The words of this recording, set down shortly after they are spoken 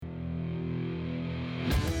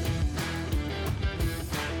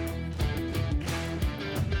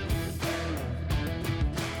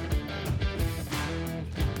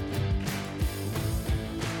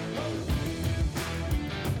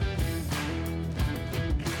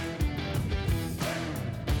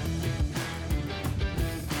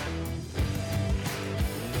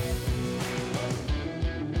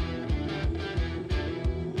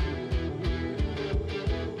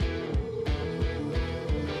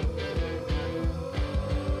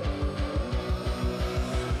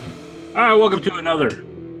All right, welcome to another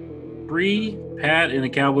Bree, Pat, and the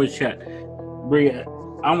Cowboys chat. Bree, I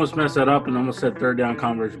almost messed that up and almost said Third Down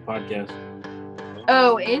Conversion Podcast.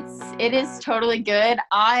 Oh, it is totally good.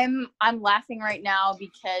 I'm laughing right now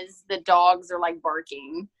because the dogs are like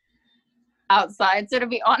barking outside. So to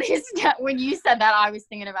be honest, when you said that, I was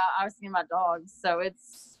thinking about dogs. So it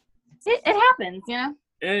happens, you know.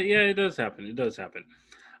 Yeah, it does happen. It does happen.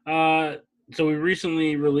 So we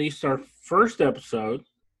recently released our first episode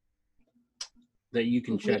that you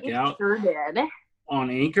can check We out sure did. on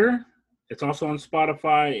Anchor. It's also on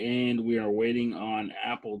Spotify, and we are waiting on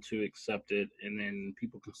Apple to accept it, and then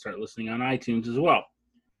people can start listening on iTunes as well.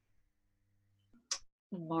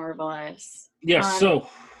 Marvelous. Yes, so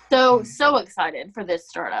excited for this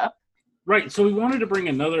startup. right. So we wanted to bring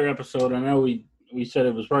another episode. I know we said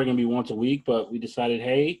it was probably going to be once a week, but we decided,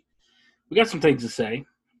 hey, we got some things to say.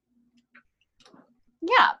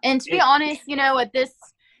 Yeah, and to be honest,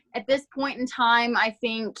 at this point in time, I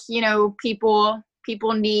think people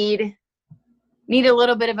need a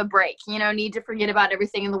little bit of a break, need to forget about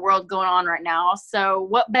everything in the world going on right now. So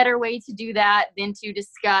what better way to do that than to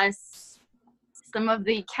discuss some of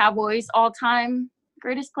the Cowboys' all-time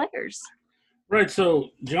greatest players? Right. So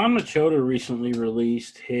John Machota recently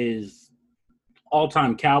released his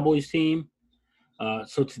all-time Cowboys team.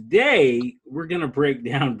 So today we're going to break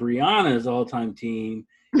down Brianna's all-time team,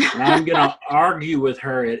 and I'm going to argue with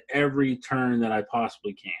her at every turn that I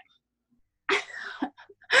possibly can.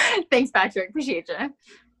 Thanks, Patrick. Appreciate you.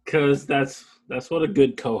 Because that's what a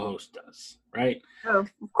good co-host does, right? Oh,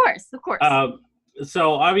 of course.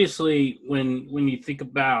 So obviously, when you think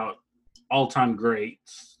about all-time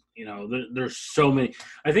greats, there's so many.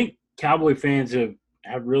 I think Cowboy fans have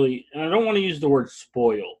really, and I don't want to use the word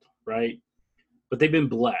spoiled, right? But they've been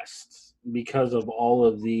blessed because of all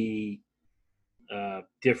of the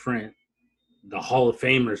the Hall of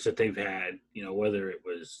Famers that they've had. Whether it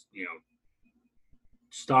was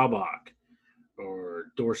Staubach or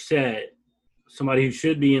Dorsett, somebody who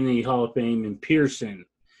should be in the Hall of Fame, and Pearson.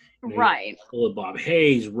 Right. Bob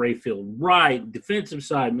Hayes, Rayfield Wright, defensive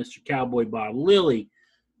side, Mr. Cowboy Bob Lilly,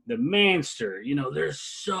 the Manster. There's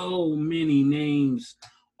so many names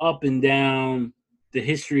up and down the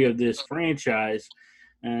history of this franchise.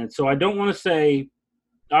 And so I don't want to say,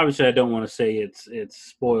 obviously I don't want to say it's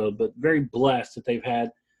spoiled, but very blessed that they've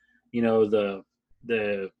had,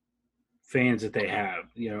 the fans that they have,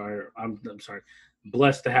 I'm sorry,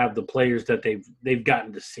 blessed to have the players that they've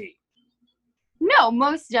gotten to see. No,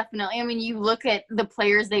 most definitely. I mean, you look at the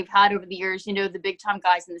players they've had over the years, the big time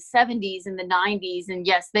guys in the 70s and the 90s. And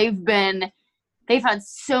yes, they've had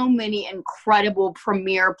so many incredible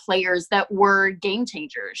premier players that were game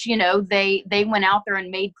changers. They went out there and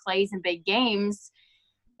made plays in big games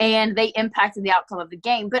and they impacted the outcome of the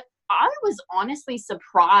game. But I was honestly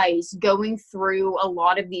surprised going through a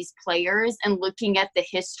lot of these players and looking at the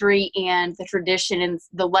history and the tradition and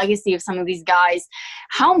the legacy of some of these guys,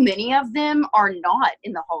 how many of them are not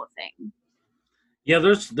in the Hall of Fame. Yeah,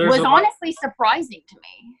 there's was honestly surprising to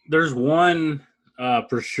me. There's one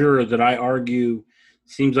for sure that I argue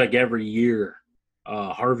seems like every year,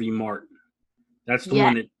 Harvey Martin. That's the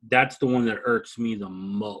one that irks me the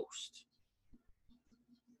most,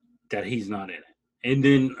 that he's not in it. And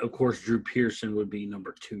then, of course, Drew Pearson would be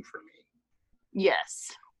number 2 for me.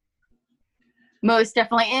 Yes. Most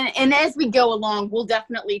definitely. And as we go along, we'll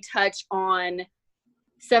definitely touch on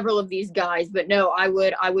several of these guys. But no, I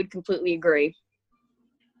would completely agree.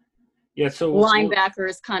 Yeah, so linebacker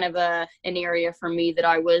is kind of an area for me that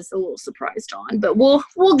I was a little surprised on. But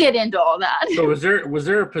we'll get into all that. So was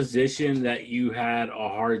there a position that you had a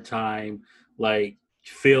hard time like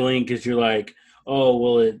filling because you're like, oh,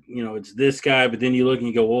 well, it's this guy, but then you look and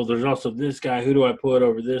you go, well, there's also this guy. Who do I put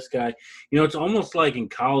over this guy? It's almost like in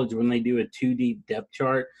college when they do a 2-deep depth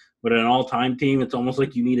chart, but an all-time team, it's almost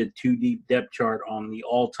like you need a 2-deep depth chart on the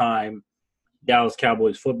all-time Dallas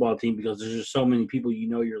Cowboys football team because there's just so many people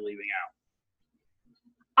you're leaving out.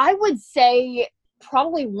 I would say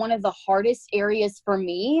probably one of the hardest areas for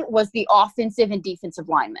me was the offensive and defensive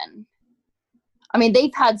linemen. I mean,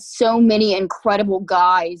 they've had so many incredible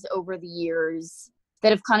guys over the years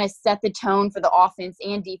that have kind of set the tone for the offense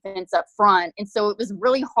and defense up front. And so it was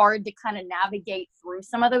really hard to kind of navigate through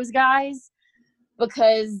some of those guys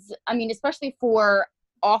because, I mean, especially for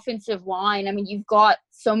offensive line, I mean, you've got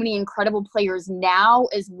so many incredible players now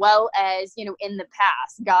as well as, in the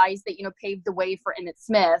past, guys that, paved the way for Emmitt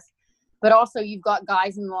Smith. But also you've got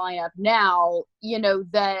guys in the lineup now,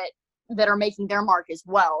 that are making their mark as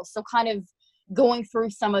well. So kind of going through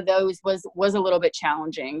some of those was a little bit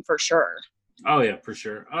challenging for sure. Oh, yeah, for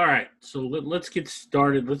sure. All right, so let's get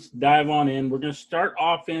started. Let's dive on in. We're going to start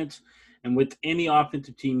offense, And with any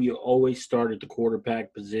offensive team, you always start at the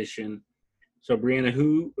quarterback position. So, Brianna,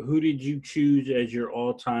 who did you choose as your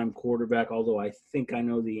all-time quarterback? Although I think I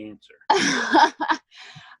know the answer.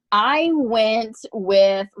 I went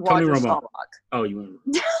with Tony Roger Romo. Staubach. Oh, you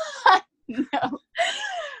went. No.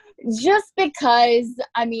 Just because,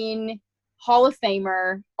 I mean, Hall of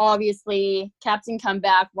Famer, obviously, Captain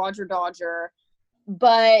Comeback, Roger Dodger.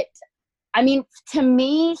 But, I mean, to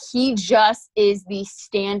me, he just is the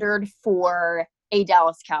standard for a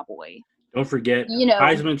Dallas Cowboy. Don't forget,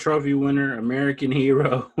 Heisman Trophy winner, American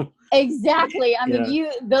hero. Exactly. I mean,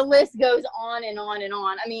 the list goes on and on and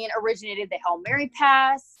on. I mean, originated the Hail Mary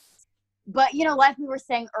pass. But, like we were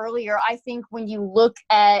saying earlier, I think when you look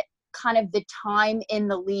at kind of the time in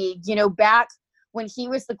the league, back when he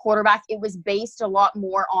was the quarterback, it was based a lot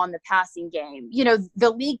more on the passing game. The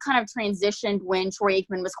league kind of transitioned when Troy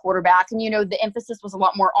Aikman was quarterback, and, the emphasis was a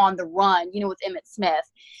lot more on the run, with Emmitt Smith.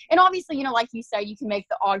 And obviously, like you said, you can make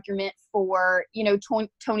the argument for,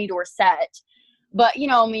 Tony Dorsett. But,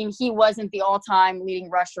 he wasn't the all-time leading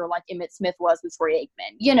rusher like Emmitt Smith was with Troy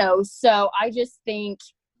Aikman, So I just think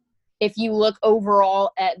if you look overall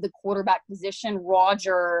at the quarterback position,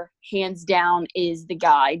 Roger, hands down, is the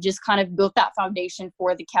guy. Just kind of built that foundation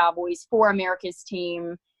for the Cowboys, for America's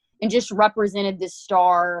team, and just represented this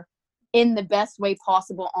star in the best way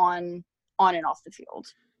possible on and off the field.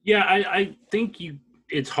 Yeah, I think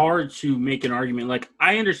it's hard to make an argument. Like,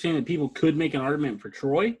 I understand that people could make an argument for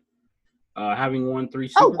Troy, having won 3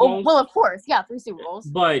 Super Bowls. Well, of course. Yeah, 3 Super Bowls.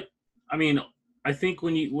 But, I mean, I think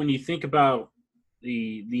when you think about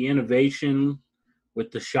the innovation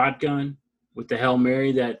with the shotgun, with the Hail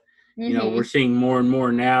Mary that, we're seeing more and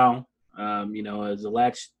more now, as a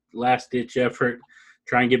last-ditch effort,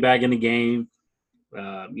 try and get back in the game.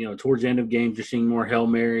 Towards the end of games, you're seeing more Hail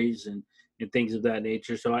Marys and things of that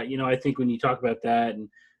nature. So, I think when you talk about that and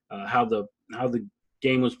how the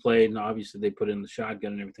game was played, and obviously they put in the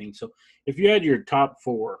shotgun and everything. So, if you had your top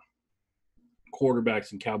 4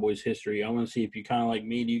 quarterbacks in Cowboys history, I want to see if you kind of like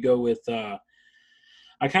me. Do you go with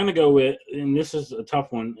I kind of go with, and this is a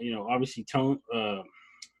tough one, obviously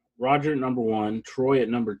Roger at number 1, Troy at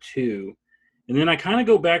number 2. And then I kind of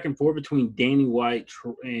go back and forth between Danny White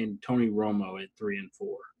and Tony Romo at 3 and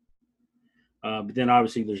 4. But then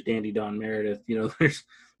obviously there's Dandy Don Meredith.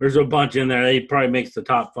 There's a bunch in there. He probably makes the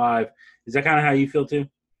top 5. Is that kind of how you feel too?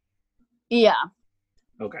 Yeah.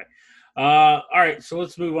 Okay. All right, so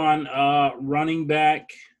let's move on. Running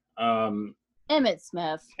back. Emmitt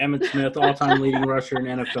Smith, all-time leading rusher in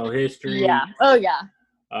NFL history. Yeah. Oh, yeah.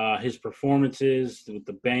 His performances with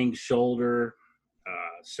the banged shoulder,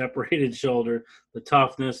 separated shoulder, the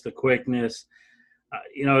toughness, the quickness,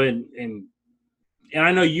 and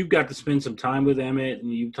I know you've got to spend some time with Emmitt,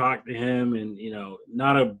 and you've talked to him, and,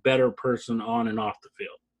 not a better person on and off the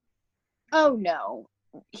field. Oh, no.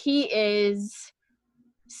 He is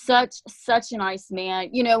such a nice man.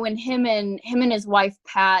 When him and his wife,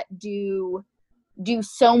 Pat, do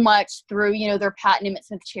so much through, their Pat and Emmitt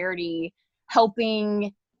Smith charity,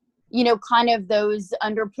 helping, kind of those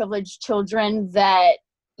underprivileged children that,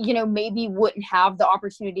 maybe wouldn't have the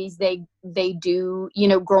opportunities they do,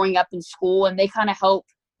 growing up in school, and they kind of help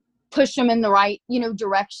push them in the right,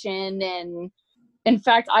 direction. And in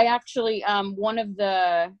fact, I actually, one of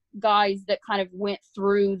the guys that kind of went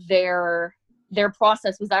through their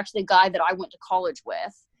process was actually a guy that I went to college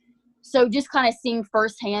with. So just kind of seeing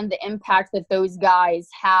firsthand the impact that those guys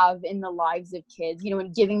have in the lives of kids,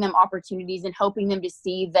 and giving them opportunities and helping them to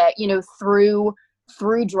see that,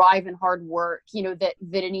 through drive and hard work, that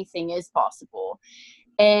anything is possible.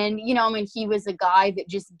 And, he was a guy that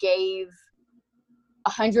just gave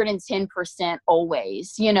 110%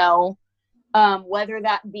 always, whether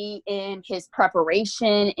that be in his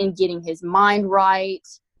preparation and getting his mind right.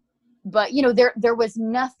 But, there was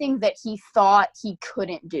nothing that he thought he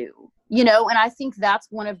couldn't do, and I think that's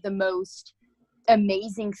one of the most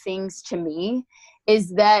amazing things to me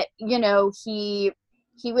is that,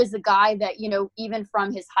 he was a guy that, even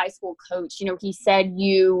from his high school coach, he said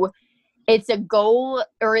it's a goal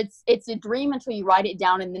or it's a dream until you write it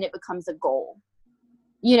down and then it becomes a goal,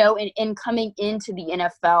 and coming into the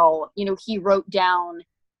NFL, he wrote down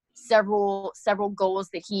several goals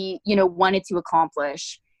that he, wanted to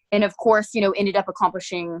accomplish. And of course, ended up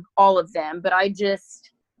accomplishing all of them. But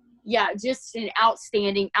just an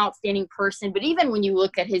outstanding person. But even when you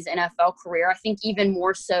look at his NFL career, I think even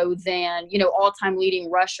more so than, all-time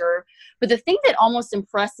leading rusher. But the thing that almost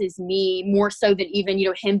impresses me more so than even,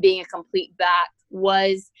 him being a complete back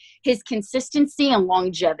was his consistency and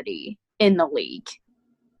longevity in the league.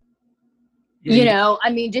 Yeah.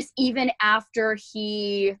 Just even after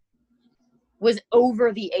he was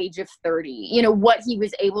over the age of 30. You know, what he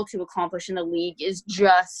was able to accomplish in the league is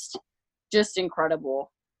just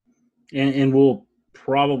incredible. And we'll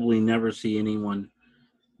probably never see anyone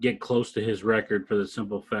get close to his record for the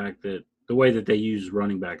simple fact that the way that they use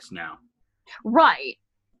running backs now. Right.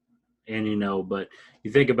 And, you know, but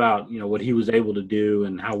you think about, you know, what he was able to do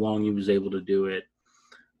and how long he was able to do it.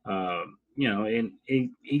 You know, and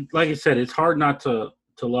he, like I said, it's hard not to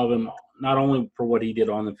love him, not only for what he did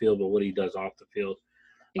on the field, but what he does off the field.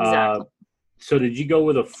 Exactly. So did you go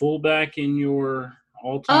with a fullback in your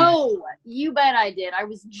all-time? Oh, you bet I did. I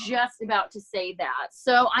was just about to say that.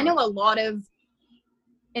 So I know a lot of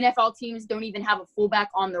NFL teams don't even have a fullback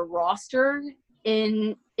on the roster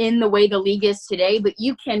in the way the league is today, but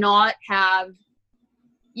you cannot not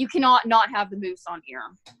have the Moose on here.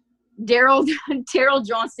 Daryl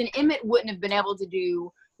Johnston. Emmett wouldn't have been able to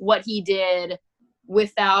do what he did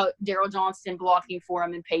without Daryl Johnston blocking for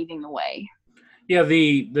him and paving the way. Yeah,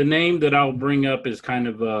 the name that I'll bring up is kind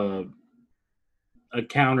of a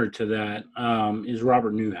counter to that, is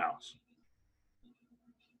Robert Newhouse.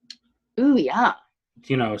 Ooh, yeah.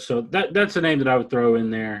 You know, so that's a name that I would throw in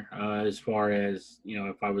there as far as, you know,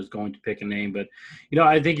 if I was going to pick a name. But, you know,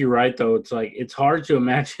 I think you're right, though. It's like it's hard to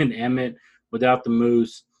imagine Emmett without the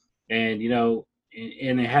Moose. And, you know,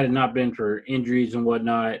 and it had it not been for injuries and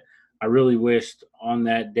whatnot, I really wished on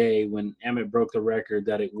that day when Emmett broke the record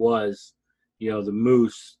that it was, you know, the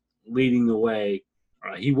Moose leading the way.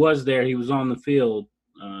 He was there. He was on the field,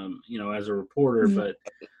 you know, as a reporter. But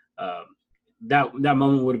that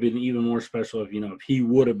moment would have been even more special if, you know, if he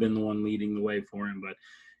would have been the one leading the way for him. But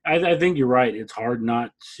I think you're right. It's hard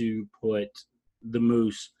not to put the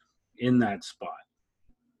Moose in that spot.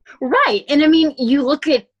 Right. And I mean, you look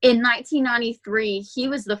at in 1993, he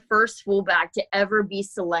was the first fullback to ever be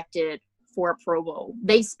selected for a Pro Bowl.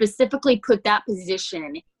 They specifically put that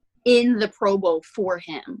position in the Pro Bowl for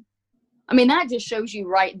him. I mean, that just shows you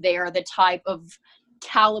right there the type of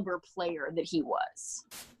caliber player that he was.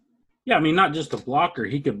 Yeah, I mean, not just a blocker.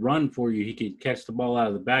 He could run for you. He could catch the ball out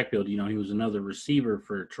of the backfield. You know, he was another receiver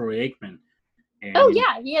for Troy Aikman. And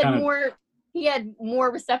he had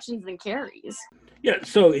more receptions than carries. Yeah,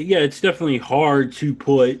 so yeah, it's definitely hard to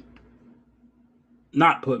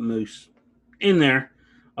not put Moose in there.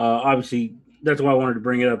 Obviously, that's why I wanted to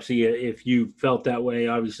bring it up. See if you felt that way.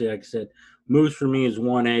 Obviously, like I said, Moose for me is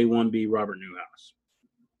 1A, 1B, Robert Newhouse.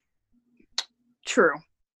 True.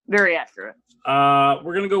 Very accurate.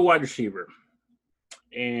 We're going to go wide receiver.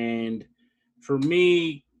 And for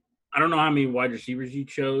me, I don't know how many wide receivers you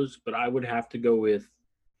chose, but I would have to go with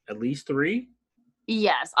at least 3.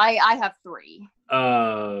 Yes, I have 3.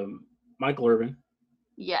 Michael Irvin.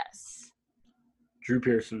 Yes. Drew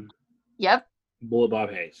Pearson. Yep. Bullet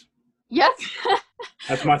Bob Hayes. Yep.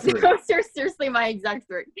 That's my 3. Those are seriously my exact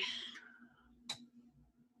 3.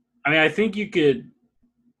 I mean, I think you could –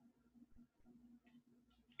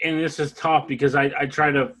 and this is tough because I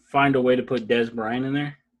try to find a way to put Dez Bryant in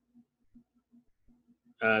there.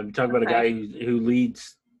 Talk about a guy who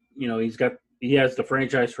leads – you know, he has the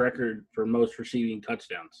franchise record for most receiving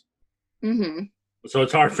touchdowns. Mm-hmm. So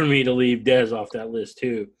it's hard for me to leave Dez off that list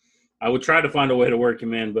too. I would try to find a way to work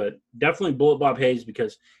him in, but definitely Bullet Bob Hayes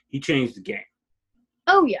because he changed the game.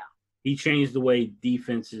 Oh, yeah. He changed the way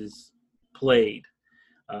defenses played,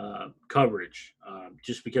 coverage,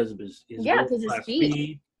 just because of his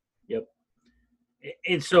speed. Yep.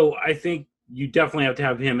 And so I think you definitely have to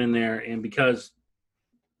have him in there, and because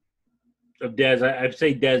of Dez, I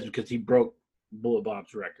say Dez because he broke Bullet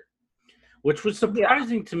Bob's record, which was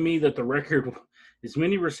surprising to me that the record, as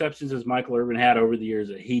many receptions as Michael Irvin had over the years,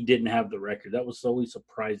 that he didn't have the record. That was so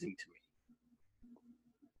surprising to me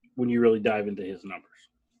when you really dive into his numbers.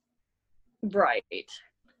 Right.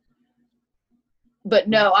 But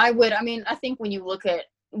no, I think when you look at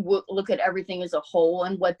everything as a whole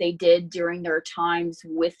and what they did during their times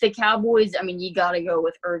with the Cowboys, I mean, you got to go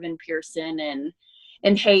with Irvin, Pearson,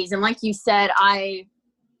 and Hayes. And like you said, I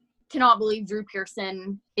cannot believe Drew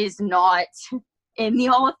Pearson is not in the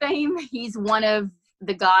Hall of Fame. He's one of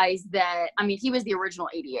the guys that, I mean, he was the original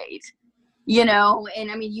 88, you know,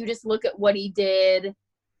 and I mean, you just look at what he did.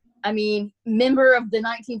 I mean, member of the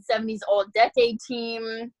 1970s All-Decade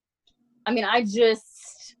team. I mean,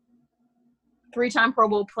 three-time Pro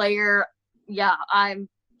Bowl player. Yeah,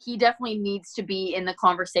 he definitely needs to be in the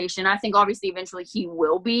conversation. I think obviously eventually he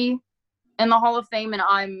will be in the Hall of Fame, and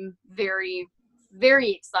I'm very,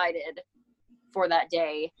 very excited for that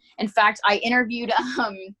day. In fact, I interviewed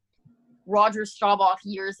Roger Staubach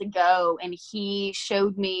years ago, and he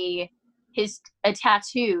showed me a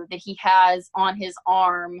tattoo that he has on his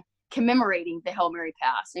arm commemorating the Hail Mary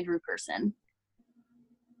pass in Drew Pearson.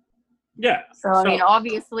 Yeah. So, I mean,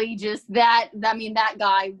 obviously, just that. I mean, that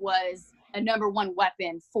guy was a number one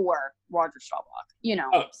weapon for Roger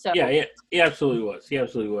Staubach. So yeah, he absolutely was. He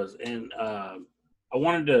absolutely was. And I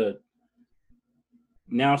wanted to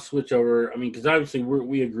now switch over. I mean, because obviously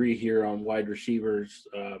we agree here on wide receivers.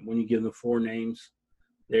 When you give them 4 names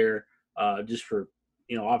there, just for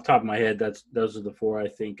off the top of my head, those are the 4 I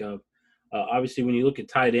think of. Obviously, when you look at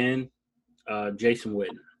tight end, Jason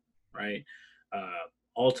Witten, right?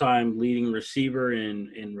 All-time leading receiver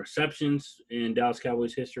in receptions in Dallas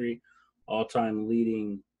Cowboys history, all-time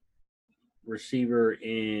leading receiver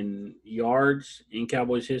in yards in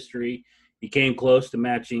Cowboys history. He came close to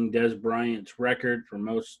matching Dez Bryant's record for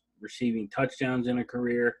most receiving touchdowns in a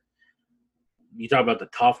career. You talk about the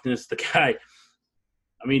toughness. The guy,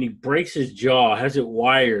 I mean, he breaks his jaw, has it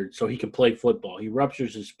wired so he can play football. He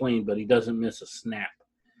ruptures his spleen, but he doesn't miss a snap.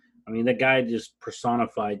 I mean, that guy just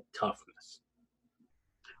personified toughness.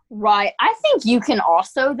 Right. I think you can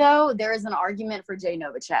also, though, there is an argument for Jay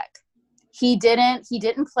Novacek. He didn't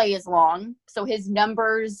play as long, so his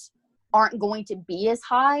numbers aren't going to be as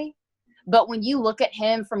high. But when you look at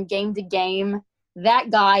him from game to game, that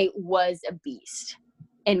guy was a beast.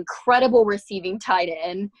 Incredible receiving tight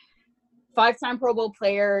end, 5-time Pro Bowl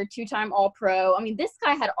player, 2-time All-Pro. I mean, this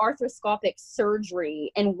guy had arthroscopic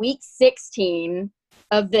surgery in week 16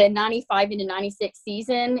 of the 95 into 96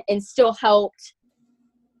 season and still helped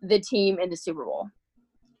the team in the Super Bowl.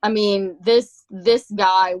 I mean, this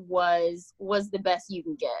guy was the best you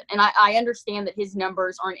can get. And I understand that his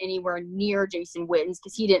numbers aren't anywhere near Jason Witten's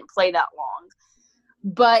because he didn't play that long.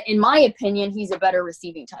 But in my opinion, he's a better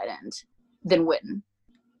receiving tight end than Witten.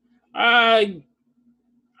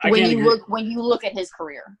 When you look at his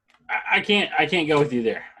career. I can't go with you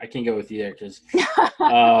there. I can't go with you there because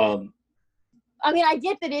I mean, I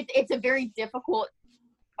get that it's a very difficult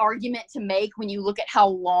argument to make when you look at how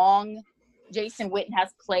long Jason Witten has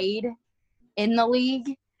played in the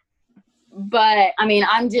league. But, I mean,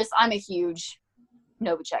 I'm a huge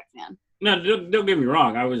Novacek fan. No, don't get me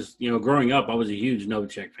wrong. I was, growing up, I was a huge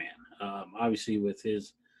Novacek fan. Obviously, with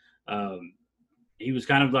his he was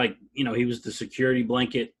kind of like, he was the security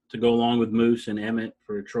blanket to go along with Moose and Emmett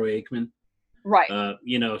for Troy Aikman. Right.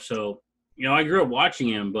 So, I grew up watching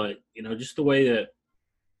him, but, just the way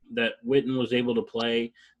that Witten was able to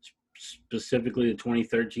play, specifically the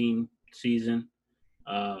 2013 season,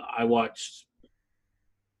 I watched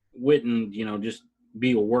Witten, just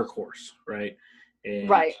be a workhorse, right? And,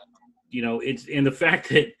 right. It's in the fact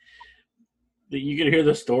that you can hear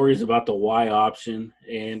the stories about the Y option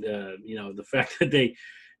and, the fact that they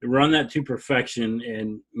run that to perfection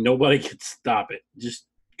and nobody could stop it. Just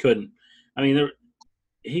couldn't. I mean,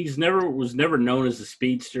 was never known as a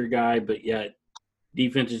speedster guy, but yet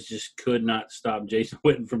defenses just could not stop Jason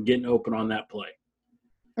Witten from getting open on that play.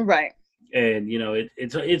 Right. And,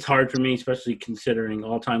 it's hard for me, especially considering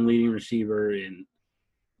all-time leading receiver in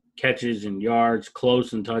catches and yards,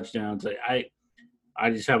 close and touchdowns. I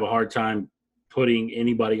just have a hard time putting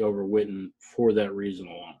anybody over Witten for that reason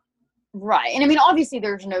alone. Right. And I mean, obviously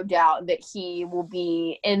there's no doubt that he will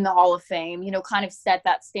be in the Hall of Fame, kind of set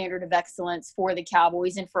that standard of excellence for the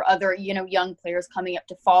Cowboys and for other, young players coming up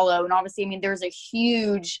to follow. And obviously, I mean, there's a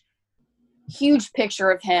huge, huge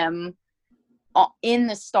picture of him in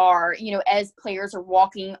the Star, as players are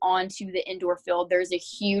walking onto the indoor field. There's a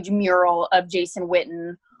huge mural of Jason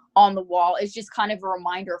Witten on the wall. It's just kind of a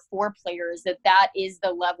reminder for players that is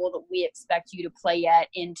the level that we expect you to play at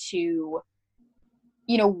into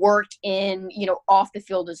work in, off the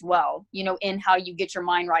field as well, in how you get your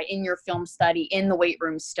mind right, in your film study, in the weight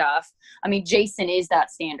room stuff. I mean, Jason is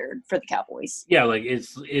that standard for the Cowboys. Yeah, like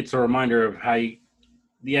it's a reminder of how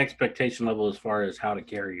the expectation level as far as how to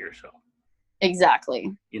carry yourself.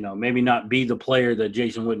 Exactly. Maybe not be the player that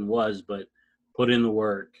Jason Witten was, but put in the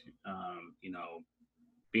work,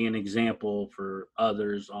 be an example for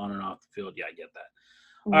others on and off the field. Yeah, I get that.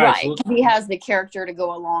 All right. So he has the character to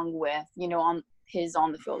go along with, on his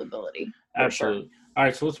on-the-field ability. Absolutely. Sure. All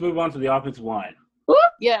right, so let's move on to the offensive line.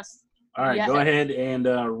 Yes. All right, Go ahead and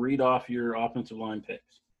read off your offensive line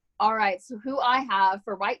picks. All right, so who I have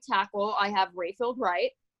for right tackle, I have Rayfield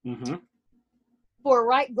Wright. Mm-hmm. For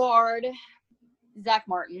right guard, Zach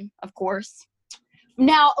Martin, of course.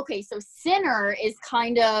 Now, okay, so center is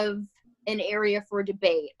kind of an area for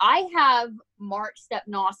debate. I have Mark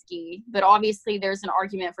Stepnoski, but obviously there's an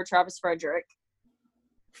argument for Travis Frederick.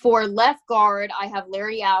 For left guard, I have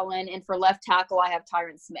Larry Allen, and for left tackle, I have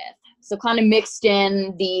Tyron Smith. So kind of mixed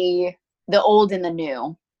in the old and the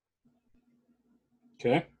new.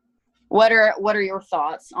 Okay. What are your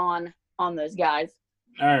thoughts on those guys?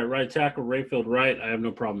 All right, right tackle Rayfield Wright. I have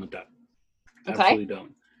no problem with that. Okay. Absolutely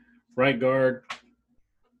don't. Right guard,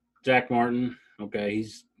 Zach Martin. Okay,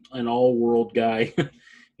 he's an all-world guy.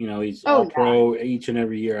 He's Oh all yeah. pro each and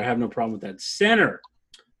every year. I have no problem with that. Center.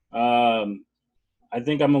 I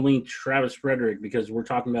think I'm gonna lean Travis Frederick because we're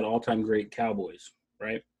talking about all-time great Cowboys,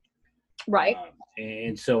 right? Right.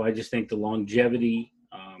 And so I just think the longevity,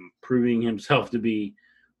 proving himself to be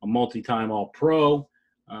a multi-time All-Pro,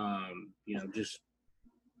 just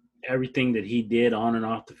everything that he did on and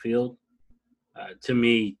off the field. To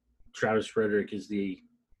me, Travis Frederick is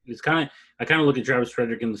I kind of look at Travis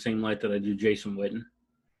Frederick in the same light that I do Jason Witten,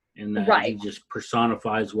 in that Right. he just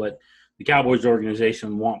personifies what the Cowboys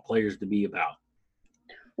organization want players to be about.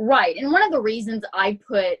 Right. And one of the reasons I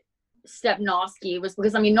put Stepnoski was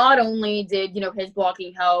because, not only did, his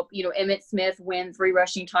blocking help, Emmitt Smith win 3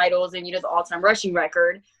 rushing titles and, the all-time rushing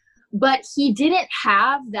record, but he didn't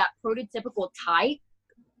have that prototypical type,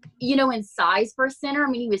 in size for a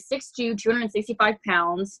center. He was 6'2", 265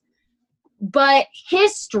 pounds, but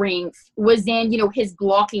his strength was in, his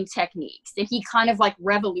blocking techniques. And he kind of like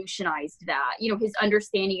revolutionized that, his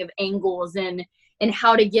understanding of angles and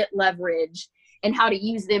how to get leverage and how to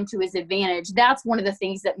use them to his advantage. That's one of the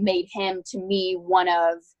things that made him, to me, one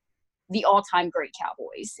of the all-time great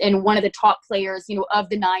Cowboys and one of the top players, of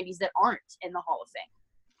the 90s that aren't in the Hall of Fame.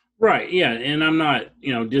 Right, yeah, and I'm not,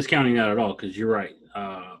 discounting that at all because you're right.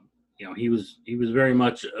 He was very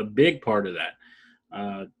much a big part of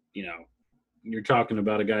that. You're talking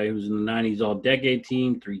about a guy who was in the 90s All-Decade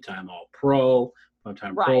team, 3-time All-Pro,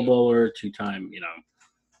 5-time Right. Pro Bowler, 2-time,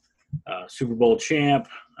 Super Bowl champ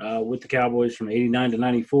with the Cowboys from 89 to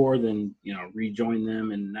 94, then, rejoined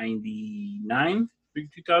them in 99 through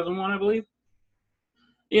 2001, I believe.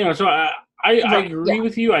 So I agree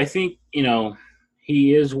with you. I think,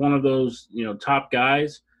 he is one of those, top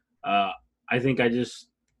guys. I think I just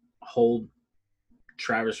hold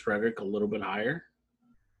Travis Frederick a little bit higher.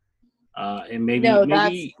 And maybe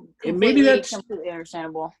that's completely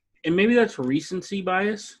understandable. And maybe that's recency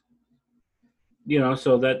bias.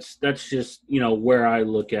 So that's just, where I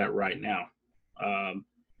look at right now.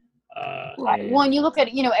 Right. Well, and you look at,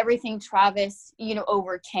 everything Travis,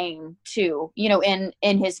 overcame too, in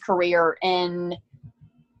his career. And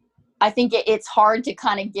I think it's hard to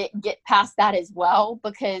kind of get past that as well,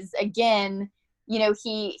 because again,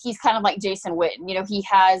 he's kind of like Jason Witten. He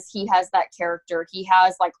has that character. He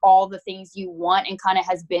has like all the things you want and kind of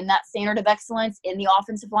has been that standard of excellence in the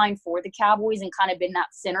offensive line for the Cowboys and kind of been that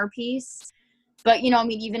centerpiece. But,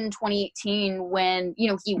 even in 2018 when,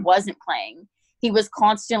 he wasn't playing, he was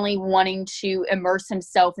constantly wanting to immerse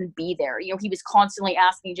himself and be there. He was constantly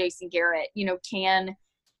asking Jason Garrett,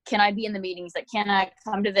 can I be in the meetings? Like, can I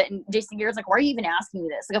come to the – and Jason Garrett's like, why are you even asking me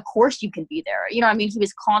this? Like, of course you can be there. He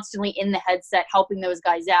was constantly in the headset helping those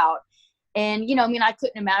guys out. And, I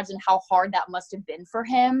couldn't imagine how hard that must have been for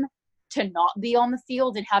him to not be on the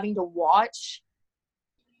field and having to watch,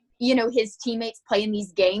 his teammates play in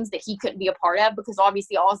these games that he couldn't be a part of, because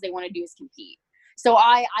obviously all they want to do is compete. So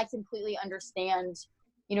I completely understand,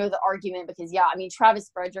 the argument, because, yeah, Travis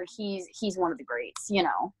Frederick, he's one of the greats,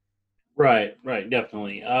 Right,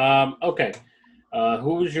 definitely. Okay.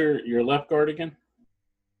 Who was your left guard again?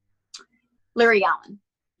 Larry Allen.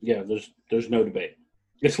 Yeah, there's no debate.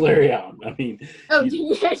 It's Larry Allen.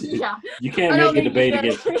 Yeah. You can't make a debate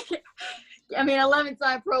against it.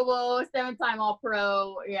 11-time Pro Bowl, 7-time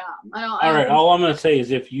All-Pro. Yeah. All right. All I'm going to say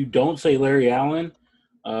is if you don't say Larry Allen,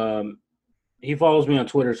 he follows me on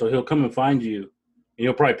Twitter, so he'll come and find you, and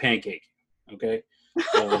he'll probably pancake you, okay?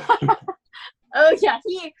 Oh, yeah.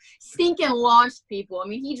 He stinking launched people.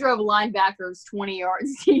 He drove linebackers 20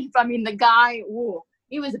 yards deep. The guy,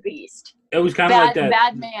 he was a beast. It was kind of like that.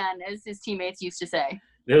 Bad man, as his teammates used to say.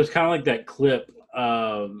 It was kind of like that clip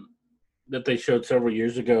that they showed several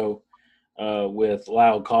years ago with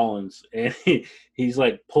Lyle Collins. And he's,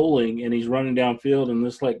 like, pulling, and he's running downfield, and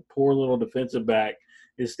this, like, poor little defensive back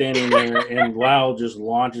is standing there, and Lyle just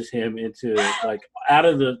launches him into, like, out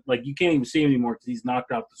of the – like, you can't even see him anymore because he's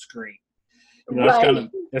knocked off the screen.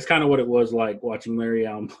 That's kind of what it was like watching Larry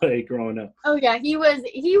Allen play growing up. Oh yeah, he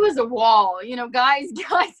was a wall. Guys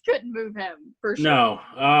couldn't move him for sure. No,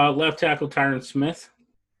 left tackle Tyron Smith.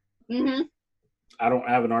 Mm-hmm. I don't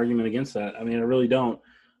have an argument against that. I really don't.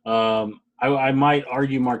 I might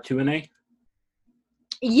argue Mark Tuinei.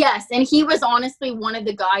 Yes, and he was honestly one of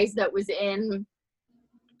the guys that was in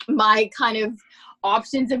my kind of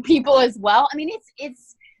options of people as well.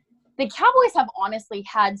 It's the Cowboys have honestly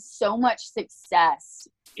had so much success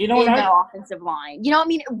in their offensive line.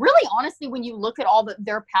 Really honestly, when you look at all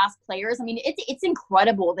their past players, it's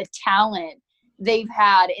incredible, the talent, they've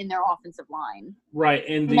had in their offensive line. Right.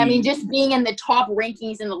 And I mean, just being in the top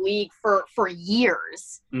rankings in the league for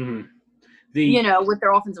years, with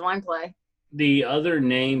their offensive line play. The other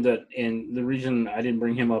name that, and the reason I didn't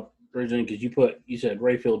bring him up originally, because you said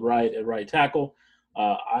Rayfield Wright at right tackle.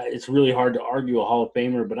 It's really hard to argue a Hall of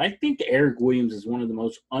Famer, but I think Eric Williams is one of the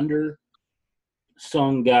most undersung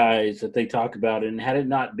guys that they talk about. And had it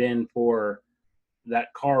not been for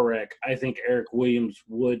that car wreck, I think Eric Williams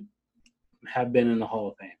would have been in the Hall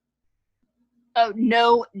of Fame. Oh,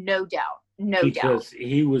 no doubt. Because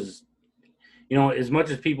he was, as much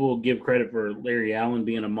as people give credit for Larry Allen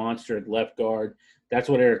being a monster at left guard, that's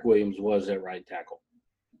what Eric Williams was at right tackle.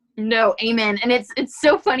 No, amen. And it's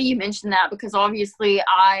so funny you mentioned that, because obviously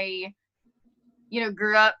I,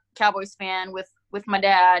 grew up Cowboys fan with my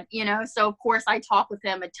dad, so of course I talk with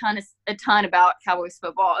him a ton about Cowboys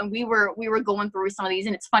football, and we were going through some of these,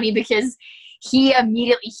 and it's funny because he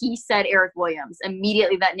said Eric Williams.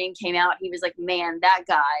 Immediately that name came out. He was like, man, that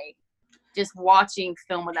guy, just watching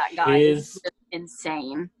film of that guy is just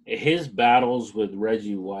insane. His battles with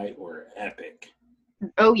Reggie White were epic.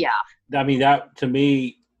 Oh yeah. I mean, that to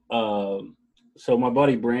me, so my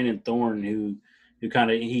buddy Brandon Thorne, who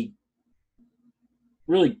he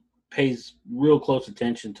really pays real close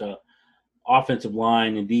attention to offensive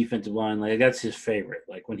line and defensive line. Like, that's his favorite.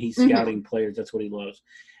 Like, when he's scouting players, that's what he loves.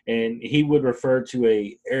 And he would refer to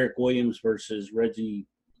a Eric Williams versus Reggie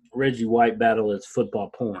White battle as football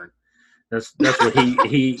porn. That's what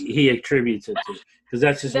he attributes it to, because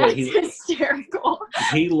that's just what hysterical.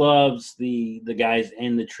 He loves the guys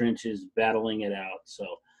in the trenches battling it out. So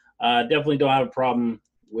definitely don't have a problem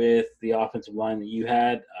with the offensive line that you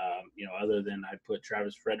had. Other than I put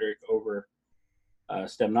Travis Frederick over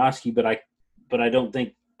Stepnoski, but I don't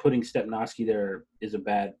think putting Stepnoski there is a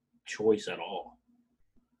bad choice at all.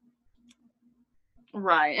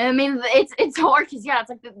 Right. I mean, it's hard because, it's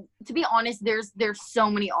like, to be honest, there's so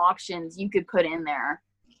many options you could put in there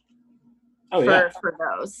for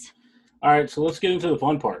those. All right, so let's get into the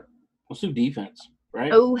fun part. Let's do defense,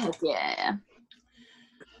 right? Oh, heck yeah.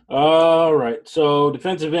 All right, so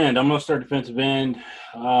defensive end. I'm going to start defensive end.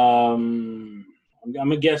 I'm going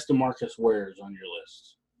to guess DeMarcus Ware is on your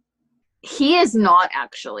list. He is not,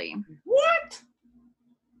 actually. What?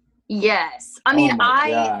 Yes. I mean,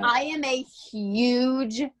 I am a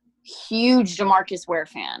huge DeMarcus Ware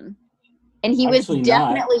fan. And he Obviously was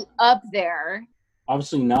definitely up there.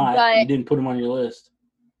 Obviously not. You didn't put him on your list.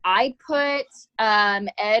 I put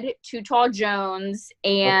Ed Too Tall Jones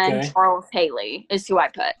and Charles Haley is who I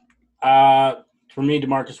put. For me,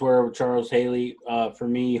 DeMarcus Ware over Charles Haley. For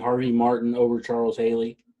me, Harvey Martin over Charles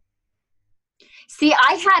Haley. See,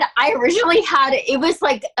 I originally had, it was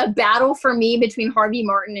like a battle for me between Harvey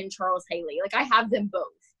Martin and Charles Haley. Like, I have them both.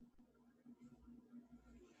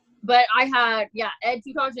 But I had, Ed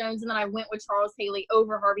Too Tall Jones, and then I went with Charles Haley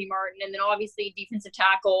over Harvey Martin, and then obviously defensive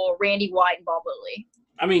tackle, Randy White and Bob Lilly.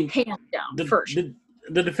 I mean, hands down, first.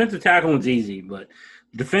 The defensive tackle one's easy, but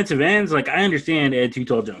defensive ends, like, I understand Ed Too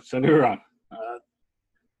Tall Jones. Don't get me wrong.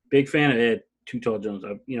 Big fan of Ed Too Tall Jones.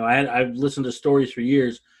 I've listened to stories for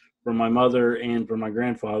years from my mother and from my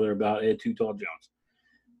grandfather about Ed Too Tall Jones.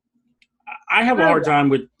 I have a hard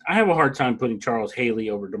time putting Charles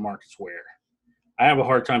Haley over DeMarcus Ware. I have a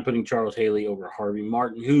hard time putting Charles Haley over Harvey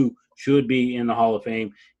Martin, who should be in the Hall of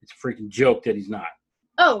Fame. It's a freaking joke that he's not.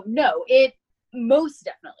 Oh no, it most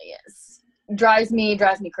definitely is. Drives me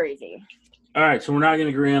crazy. All right, so we're not going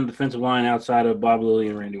to agree on defensive line outside of Bob Lilly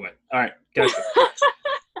and Randy White. All right, gotcha.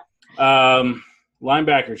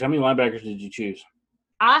 Linebackers. How many linebackers did you choose?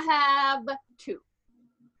 I have two.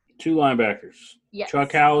 Two linebackers. Yes.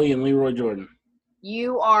 Chuck Howley and Leroy Jordan.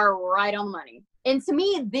 You are right on the money. And to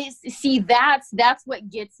me, that's what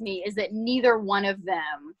gets me, is that neither one of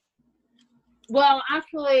them – well,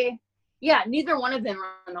 actually, neither one of them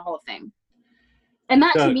are in the Hall of Fame. And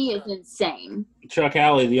that, to me, is insane. Chuck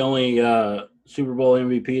Howley, the only Super Bowl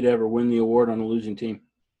MVP to ever win the award on a losing team.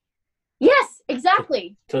 Yes,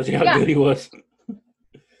 exactly. Tells you how good he was.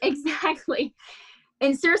 Exactly.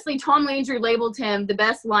 And seriously, Tom Landry labeled him the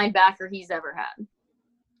best linebacker he's ever had.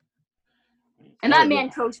 And that man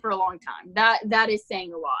coached for a long time. That is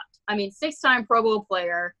saying a lot. I mean, 6-time Pro Bowl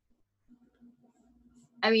player.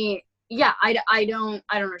 I mean, I don't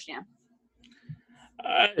understand.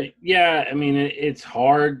 I mean, it's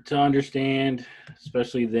hard to understand,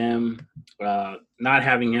 especially them not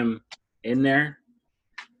having him in there.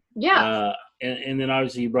 Yeah. And then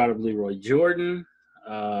obviously you brought up Leroy Jordan.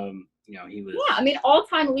 He was. Yeah, I mean,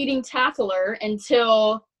 all-time leading tackler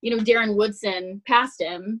until Darren Woodson passed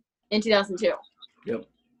him in 2002. Yep.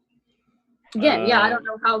 Again, I don't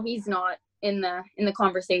know how he's not in the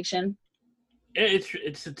conversation.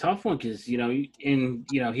 It's a tough one because he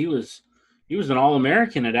was an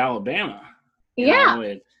All-American at Alabama. You Yeah. know,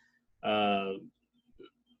 it uh,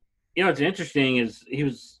 it's interesting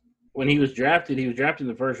is when he was drafted in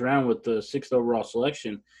the first round with the sixth overall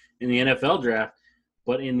selection in the NFL draft,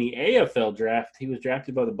 but in the AFL draft he was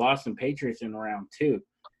drafted by the Boston Patriots in round 2. It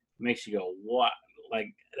makes you go, what? Like,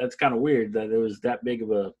 that's kind of weird that there was that big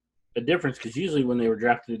of a difference, because usually when they were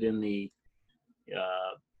drafted in the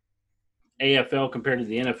AFL compared to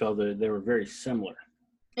the NFL, they were very similar.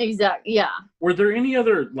 Exactly. Yeah. Were there any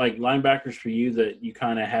other like linebackers for you that you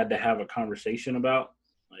kind of had to have a conversation about?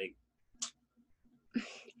 Like,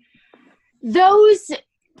 Those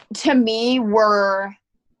to me were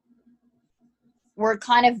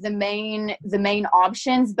kind of the main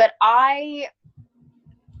options, but I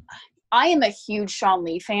am a huge Sean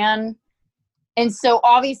Lee fan. And so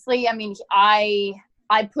obviously, I mean, I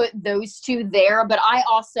put those two there, but I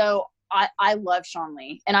also I love Sean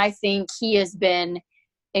Lee, and I think he has been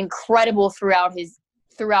incredible throughout his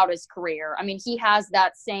career. I mean, he has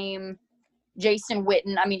that same Jason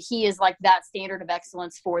Witten. I mean, he is like that standard of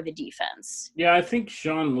excellence for the defense. yeah, I think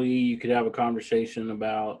Sean Lee, you could have a conversation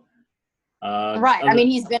about. Right. I mean,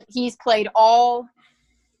 he's played all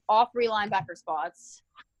 3 linebacker spots,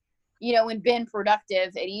 and been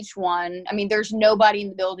productive at each one. I mean, there's nobody in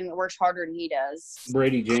the building that works harder than he does.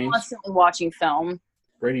 Brady James. Constantly watching film.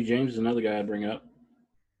 Brady James is another guy I'd bring up.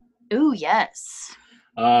 Ooh, yes.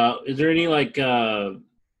 Is there any like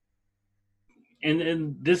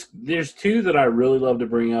and there's two that I really love to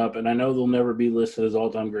bring up, and I know they'll never be listed as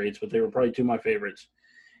all-time greats, but they were probably two of my favorites.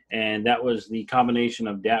 And that was the combination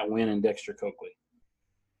of Dat Nguyen and Dexter Coakley.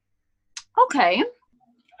 Okay.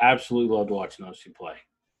 Absolutely loved watching those two play.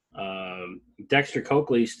 Dexter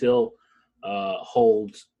Coakley still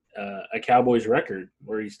holds a Cowboys record,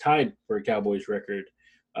 where he's tied for a Cowboys record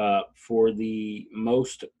for the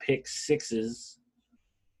most pick sixes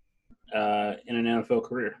in an NFL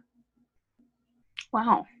career.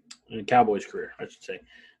 Wow. In a Cowboys career, I should say.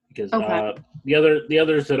 Because okay. The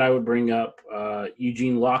others that I would bring up,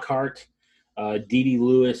 Eugene Lockhart, D.D.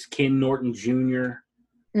 Lewis, Ken Norton Jr.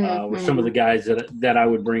 Were some of the guys that I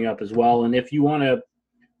would bring up as well. And if you want to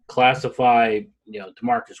classify,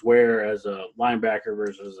 DeMarcus Ware as a linebacker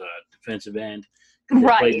versus a defensive end, they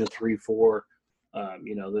played in the 3-4.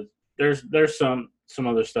 There's some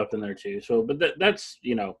other stuff in there too. So, but that's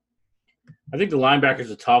I think the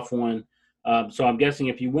linebacker's a tough one. So I'm guessing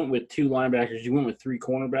if you went with 2 linebackers, you went with 3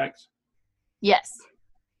 cornerbacks? Yes.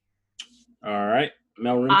 All right.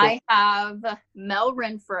 Mel Renfro? I have Mel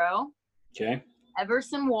Renfro. Okay.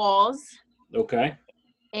 Everson Walls. Okay.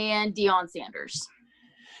 And Deion Sanders.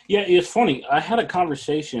 Yeah, it's funny. I had a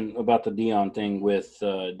conversation about the Deion thing with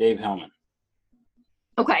Dave Hellman.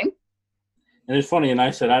 Okay. And it's funny, and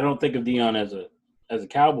I said I don't think of Deion as a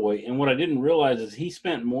Cowboy. And what I didn't realize is he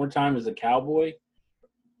spent more time as a Cowboy,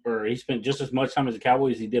 or he spent just as much time as a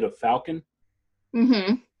Cowboy as he did a Falcon.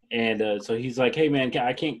 Mm-hmm. And so he's like, hey, man,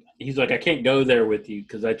 I can't go there with you,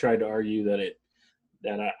 because I tried to argue that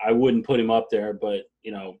I wouldn't put him up there. But,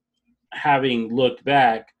 having looked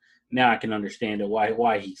back, now I can understand it,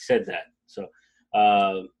 why he said that. So,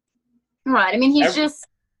 right. I mean,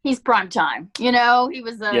 he's prime time. He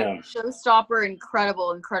was a showstopper,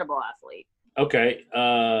 incredible athlete. Okay.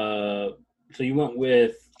 So you went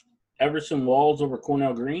with Everson Walls over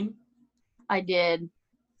Cornell Green? I did.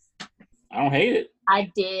 I don't hate it.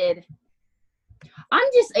 I did. I'm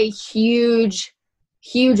just a huge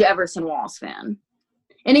Everson Walls fan.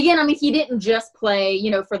 And again, I mean, he didn't just play,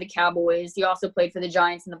 for the Cowboys. He also played for the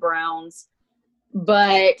Giants and the Browns.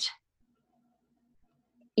 But,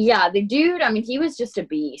 yeah, the dude, I mean, he was just a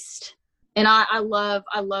beast. And I love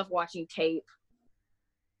watching tape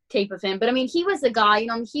of him. But, I mean, he was a guy,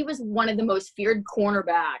 he was one of the most feared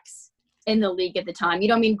cornerbacks in the league at the time.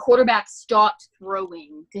 Quarterbacks stopped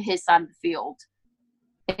throwing to his side of the field.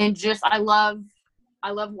 And just, I love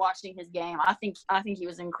watching his game. I think he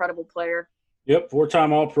was an incredible player. Yep,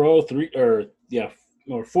 4-time All-Pro,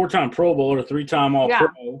 4-time Pro Bowler, 3-time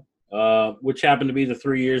All-Pro, which happened to be the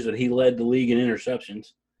 3 years that he led the league in interceptions.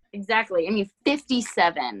 Exactly.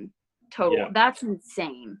 57 total. Yeah. That's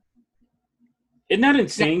insane. Isn't that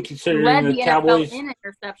insane, considering the Cowboys in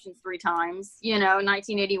interceptions 3 times?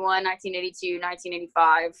 1981, 1982,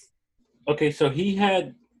 1985. Okay, so he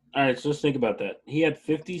had – all right, so let's think about that. He had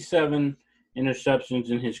 57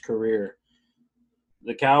 interceptions in his career.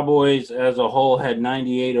 The Cowboys as a whole had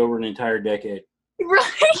 98 over an entire decade. Right.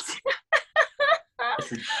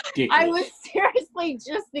 That's ridiculous. I was seriously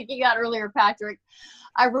just thinking that earlier, Patrick.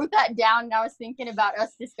 I wrote that down, and I was thinking about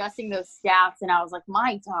us discussing those stats, and I was like,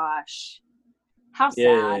 my gosh, How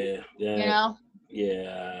sad, you know?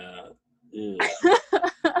 Yeah.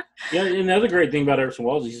 Yeah, another great thing about Everson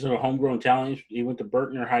Walls is he's a homegrown talent. He went to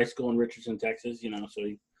Berkner High School in Richardson, Texas. So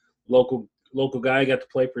he local guy, got to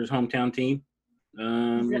play for his hometown team.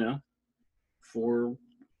 For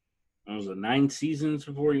what was it, 9 seasons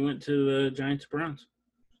before he went to the Giants Browns.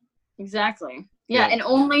 Exactly. Yeah, and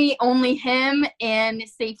only him and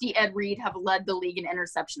safety Ed Reed have led the league in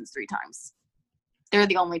interceptions 3 times. They're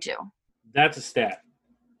the only 2. That's a stat.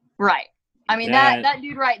 Right. I mean, that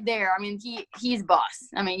dude right there, I mean, he's boss.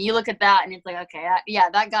 I mean, you look at that and it's like, okay, that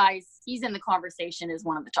he's in the conversation as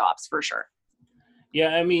one of the tops for sure.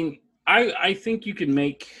 Yeah, I mean, I think you can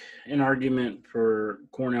make an argument for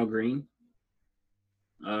Cornell Green.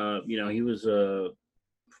 He was a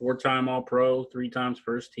 4-time All-Pro, 3 times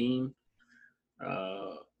first team,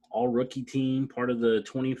 all-rookie team, part of the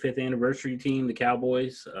 25th anniversary team, the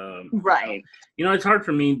Cowboys. Right. It's hard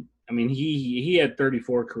for me. I mean, he had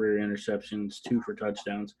 34 career interceptions, 2 for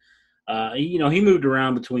touchdowns. He moved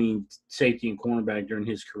around between safety and cornerback during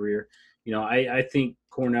his career. I think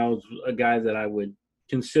Cornell's a guy that I would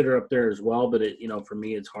consider up there as well, but for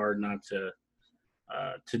me, it's hard not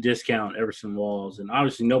to discount Everson Walls. And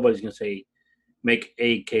obviously nobody's going to make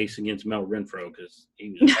a case against Mel Renfro because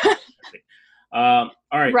he was all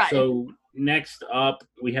right. So next up,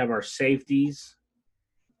 we have our safeties.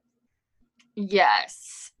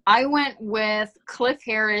 Yes. I went with Cliff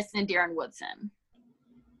Harris and Darren Woodson.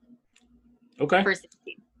 Okay. For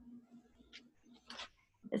safety.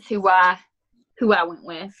 That's who I went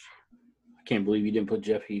with. I can't believe you didn't put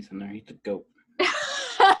Jeff Heath in there. He's the GOAT.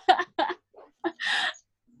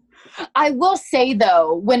 I will say,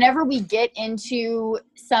 though, whenever we get into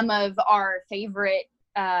some of our favorite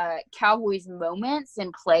Cowboys moments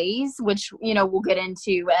and plays, which, we'll get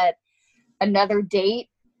into at another date,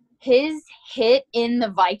 his hit in the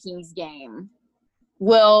Vikings game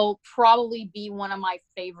will probably be one of my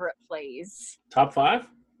favorite plays. Top 5?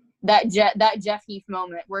 That Jeff Heath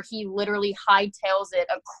moment where he literally hightails it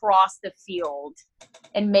across the field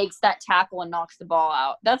and makes that tackle and knocks the ball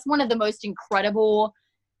out. That's one of the most incredible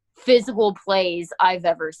physical plays I've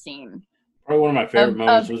ever seen. Probably one of my favorite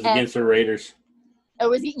moments was against the Raiders.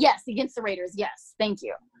 Oh, yes, against the Raiders. Yes, thank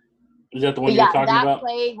you. Is that the one you're talking about? Yeah, that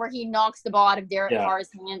play where he knocks the ball out of Derek Carr's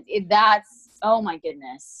hand. That's oh my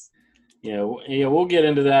goodness. Yeah, we'll get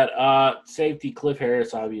into that. Safety Cliff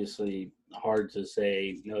Harris, obviously hard to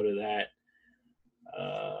say no to that.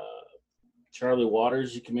 Charlie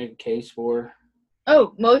Waters, you can make a case for.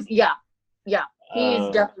 Oh, yeah. He's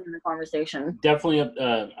definitely in the conversation. Definitely up.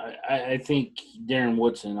 I think Darren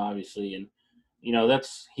Woodson, obviously, and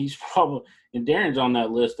he's probably, and Darren's on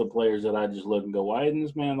that list of players that I just look and go, why isn't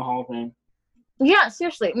this man in the Hall of Fame? Yeah,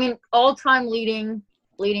 seriously. I mean, all-time leading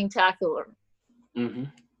tackler. Mm-hmm.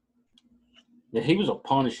 Yeah, he was a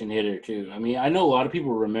punishing hitter too. I mean, I know a lot of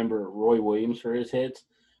people remember Roy Williams for his hits,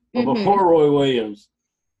 but before Roy Williams,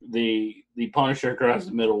 the punisher across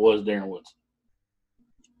the middle was Darren Woodson.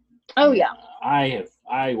 Oh yeah. I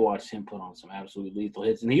watched him put on some absolutely lethal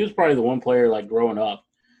hits, and he was probably the one player like growing up.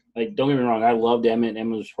 Like, don't get me wrong, I loved Emmett.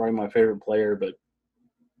 Emmett was probably my favorite player, but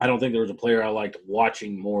I don't think there was a player I liked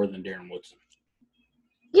watching more than Darren Woodson.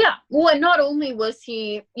 Yeah. Well, and not only was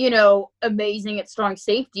he, amazing at strong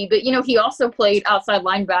safety, but, he also played outside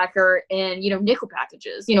linebacker and, nickel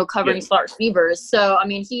packages, covering slot receivers. So, I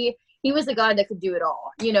mean, he was a guy that could do it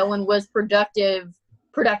all, and was productive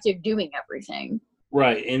doing everything.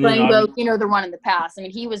 Right. And playing both, the run and the pass. I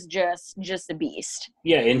mean, he was just a beast.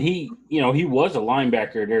 Yeah, and he was a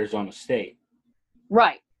linebacker at Arizona State.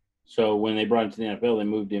 Right. So when they brought him to the NFL, they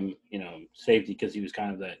moved him, safety because he was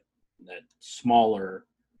kind of that smaller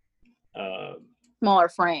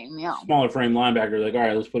frame, yeah. Smaller frame linebacker. Like, all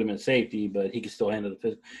right, let's put him in safety, but he can still handle the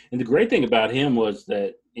physical. And the great thing about him was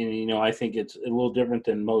that, I think it's a little different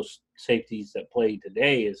than most safeties that play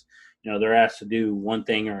today is, they're asked to do one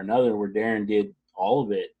thing or another, where Darren did all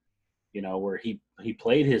of it, where he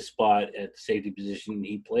played his spot at the safety position.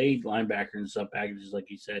 He played linebacker and sub packages, like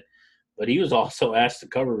you said, but he was also asked to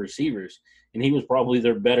cover receivers, and he was probably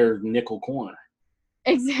their better nickel corner.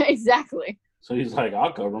 Exactly. So he's like,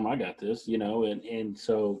 I'll cover him. I got this, and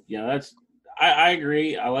so, that's – I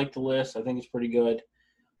agree. I like the list. I think it's pretty good.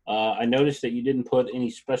 I noticed that you didn't put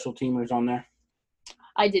any special teamers on there.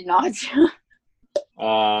 I did not.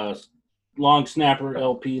 Long snapper,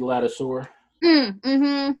 LP Ladouceur.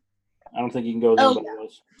 Mm-hmm. I don't think you can go with anybody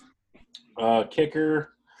else.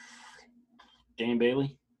 Kicker, Dan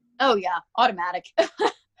Bailey. Oh, yeah. Automatic. I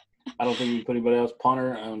don't think you can put anybody else.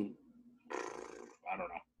 Punter, I don't know.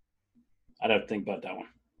 I'd have to think about that one.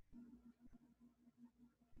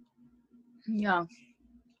 Yeah.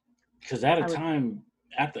 Because at a time,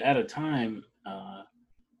 Matt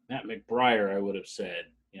McBriar, I would have said,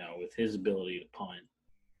 with his ability to punt.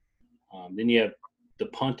 Then you have the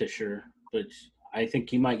puntisher, which I think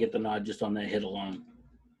he might get the nod just on that hit alone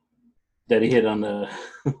that he hit on the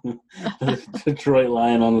Detroit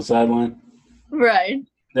Lion on the sideline. Right.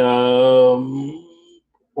 Or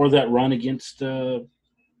that run against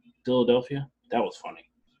Philadelphia. That was funny.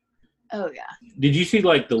 Oh, yeah. Did you see,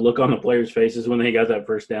 the look on the players' faces when they got that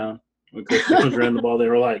first down? When Chris Jones ran the ball, they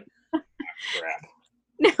were like, crap.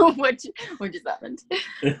 No, what just happened?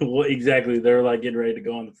 Well, exactly. They were, getting ready to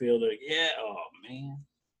go on the field. They're like, yeah, oh,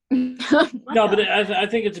 man. No, but I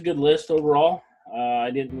think it's a good list overall.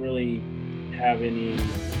 I didn't really have any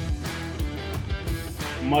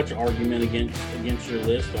much argument against your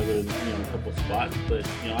list other than a couple spots. But,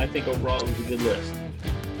 I think overall it was a good list.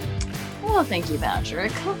 Well, thank you,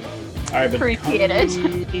 Patrick. All right, but appreciate it.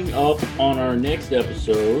 Coming up on our next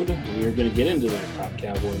episode, we're going to get into those top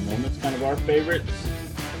Cowboy moments, kind of our favorites.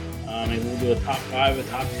 And we'll do a top 5, a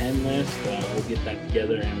top 10 list. We'll get that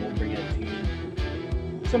together and we'll bring it to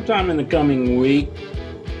you sometime in the coming week.